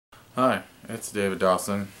Hi, it's David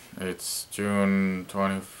Dawson. It's June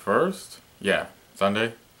 21st? Yeah,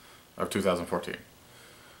 Sunday of 2014.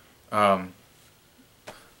 Um,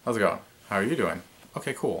 how's it going? How are you doing?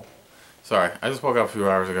 Okay, cool. Sorry, I just woke up a few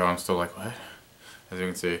hours ago. I'm still like, what? As you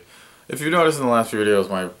can see. If you noticed in the last few videos,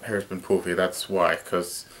 my hair's been poofy. That's why,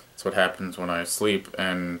 because that's what happens when I sleep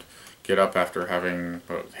and get up after having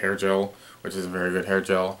hair gel, which is a very good hair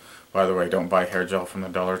gel. By the way, don't buy hair gel from the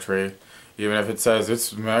Dollar Tree. Even if it says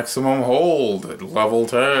it's maximum hold at level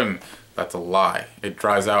 10, that's a lie. It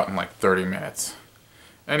dries out in like 30 minutes.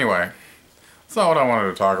 Anyway, that's not what I wanted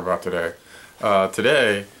to talk about today. I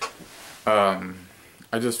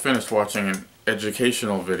just finished watching an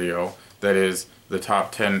educational video that is the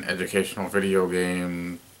top 10 educational video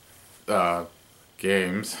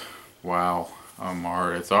games. Wow,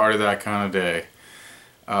 it's already that kind of day.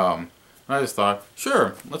 I just thought,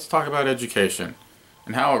 sure, let's talk about education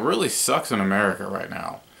and how it really sucks in America right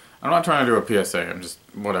now. I'm not trying to do a PSA, I'm just,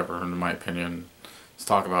 whatever, in my opinion, let's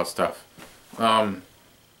talk about stuff. I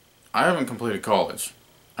haven't completed college.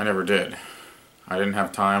 I never did. I didn't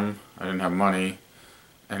have time, I didn't have money,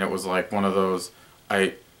 and it was like one of those,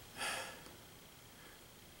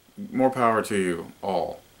 more power to you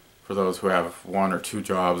all, for those who have 1 or 2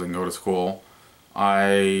 jobs and go to school.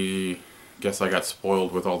 I guess I got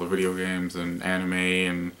spoiled with all the video games and anime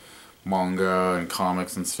and manga and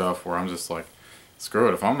comics and stuff, where I'm just like, screw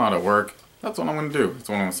it, if I'm not at work, that's what I'm going to do. That's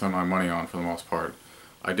what I'm going to spend my money on for the most part.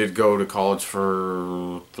 I did go to college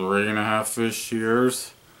for 3.5-ish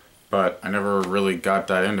years, but I never really got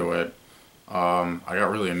that into it. I got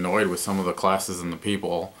really annoyed with some of the classes and the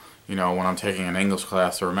people. You know, when I'm taking an English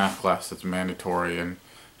class or a math class that's mandatory and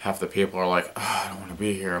half the people are like, oh, I don't want to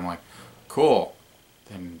be here. I'm like, cool,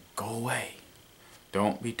 then go away.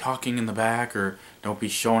 Don't be talking in the back, or don't be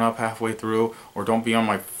showing up halfway through, or don't be on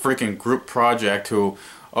my freaking group project who,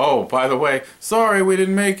 oh, by the way, sorry we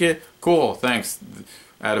didn't make it. Cool, thanks.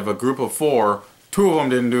 Out of a group of 4, 2 of them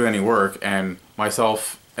didn't do any work, and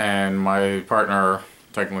myself and my partner,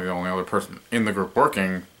 technically the only other person in the group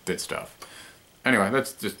working, did stuff. Anyway,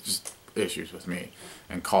 that's just issues with me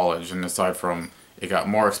and college, and aside from it got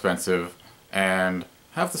more expensive, and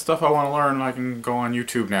half the stuff I want to learn I can go on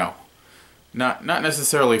YouTube now. Not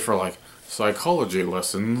necessarily for like psychology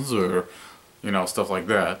lessons or, you know, stuff like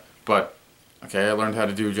that, but okay, I learned how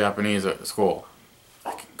to do Japanese at school.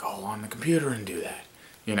 I can go on the computer and do that.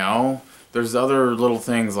 You know, there's other little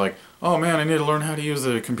things like, oh man, I need to learn how to use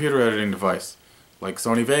a computer editing device, like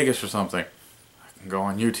Sony Vegas or something. I can go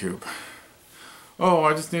on YouTube. Oh,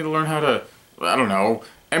 I just need to learn how to, I don't know,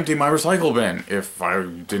 empty my recycle bin if I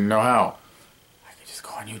didn't know how. I could just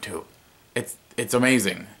go on YouTube. It's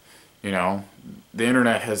amazing. You know, the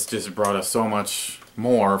internet has just brought us so much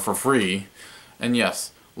more for free. And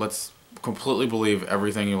yes, let's completely believe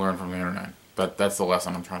everything you learn from the internet. That's the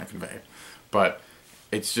lesson I'm trying to convey. But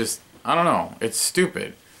it's just, I don't know, it's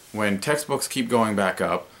stupid. When textbooks keep going back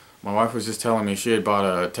up, my wife was just telling me she had bought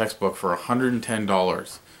a textbook for $110.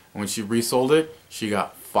 And when she resold it, she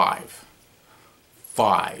got 5.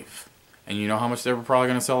 And you know how much they were probably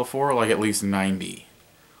going to sell it for? Like at least 90.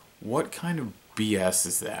 What kind of BS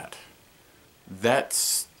is that?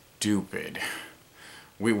 That's stupid.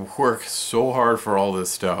 We work so hard for all this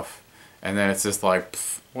stuff, and then it's just like,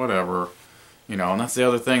 pff, whatever. You know, and that's the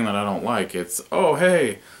other thing that I don't like. It's, oh,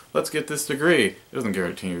 hey, let's get this degree. It doesn't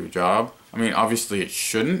guarantee you a job. I mean, obviously it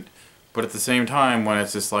shouldn't, but at the same time, when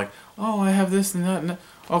it's just like, oh, I have this and that and that.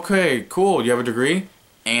 Okay, cool, you have a degree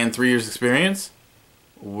and 3 years experience?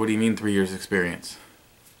 What do you mean 3 years experience?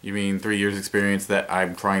 You mean 3 years experience that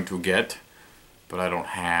I'm trying to get, but I don't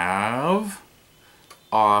have?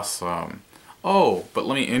 Awesome. Oh, but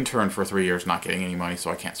let me intern for 3 years, not getting any money,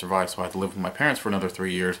 so I can't survive, so I have to live with my parents for another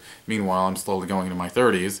 3 years. Meanwhile, I'm slowly going into my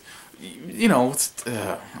 30s. You know,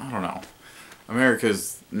 I don't know.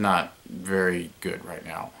 America's not very good right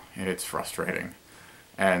now, and it's frustrating.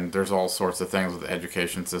 And there's all sorts of things with the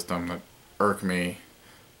education system that irk me.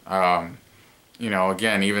 You know,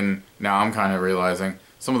 again, even now I'm kind of realizing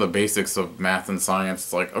some of the basics of math and science.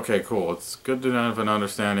 It's like, okay, cool, it's good to have an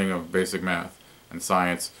understanding of basic math and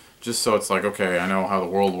science, just so it's like, okay, I know how the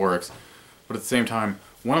world works, but at the same time,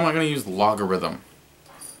 when am I going to use logarithm?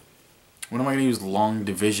 When am I going to use long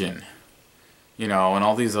division? You know, and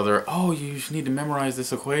all these other, oh, you just need to memorize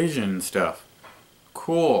this equation and stuff.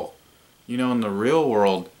 Cool. You know, in the real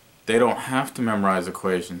world, they don't have to memorize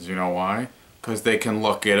equations. You know why? Because they can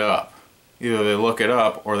look it up. Either they look it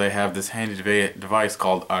up, or they have this handy device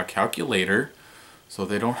called a calculator, so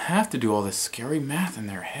they don't have to do all this scary math in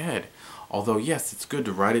their head. Although, yes, it's good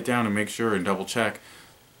to write it down and make sure and double check.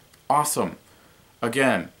 Awesome.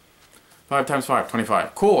 Again, 5 times 5,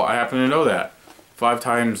 25. Cool, I happen to know that. 5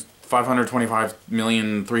 times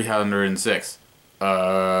 525,306.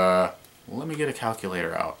 Let me get a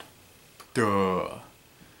calculator out. Duh.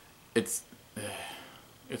 It's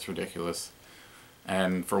ridiculous.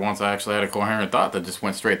 And for once I actually had a coherent thought that just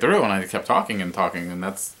went straight through, and I kept talking and talking, and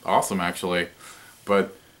that's awesome actually.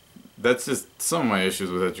 But that's just some of my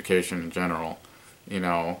issues with education in general, you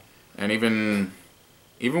know. And even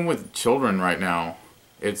with children right now,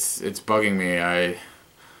 it's bugging me.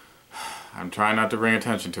 I'm trying not to bring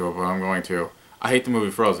attention to it, but I'm going to. I hate the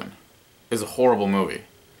movie Frozen. It's a horrible movie.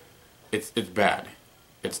 It's bad.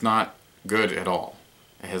 It's not good at all.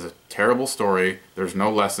 It has a terrible story. There's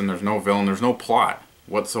no lesson. There's no villain. There's no plot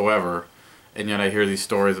whatsoever. And yet I hear these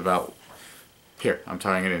stories about... Here, I'm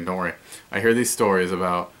tying it in, don't worry. I hear these stories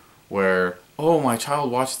about where, oh, my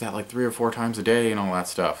child watched that like 3 or 4 times a day and all that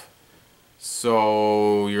stuff.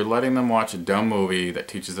 So you're letting them watch a dumb movie that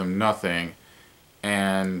teaches them nothing.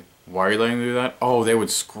 And why are you letting them do that? Oh, they would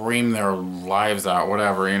scream their lives out,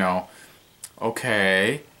 whatever, you know.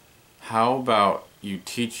 Okay, how about you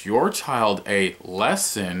teach your child a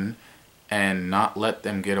lesson and not let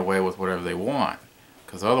them get away with whatever they want?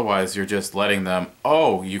 Because otherwise you're just letting them,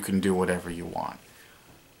 oh, you can do whatever you want.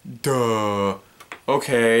 Duh.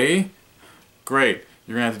 Okay. Great.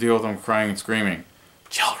 You're going to have to deal with them crying and screaming.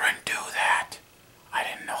 Children do that. I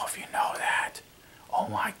didn't know if you know that. Oh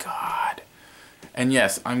my God. And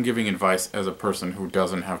yes, I'm giving advice as a person who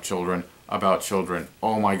doesn't have children about children.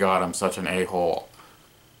 Oh my God, I'm such an a-hole.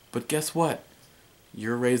 But guess what?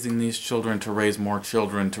 You're raising these children to raise more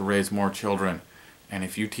children to raise more children. And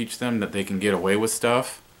if you teach them that they can get away with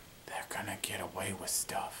stuff, they're gonna get away with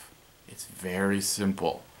stuff. It's very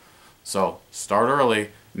simple. So, start early.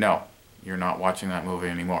 No, you're not watching that movie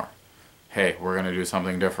anymore. Hey, we're gonna do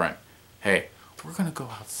something different. Hey, we're gonna go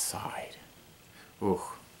outside. Ooh,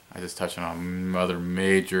 I just touched on another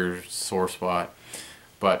major sore spot.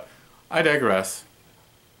 But I digress.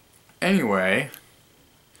 Anyway,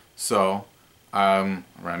 so,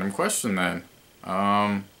 random question then.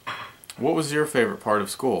 What was your favorite part of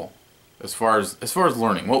school? As far as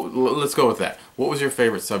learning, let's go with that. What was your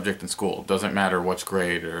favorite subject in school? Doesn't matter which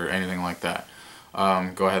grade or anything like that.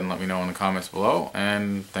 Go ahead and let me know in the comments below.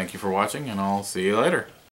 And thank you for watching, and I'll see you later.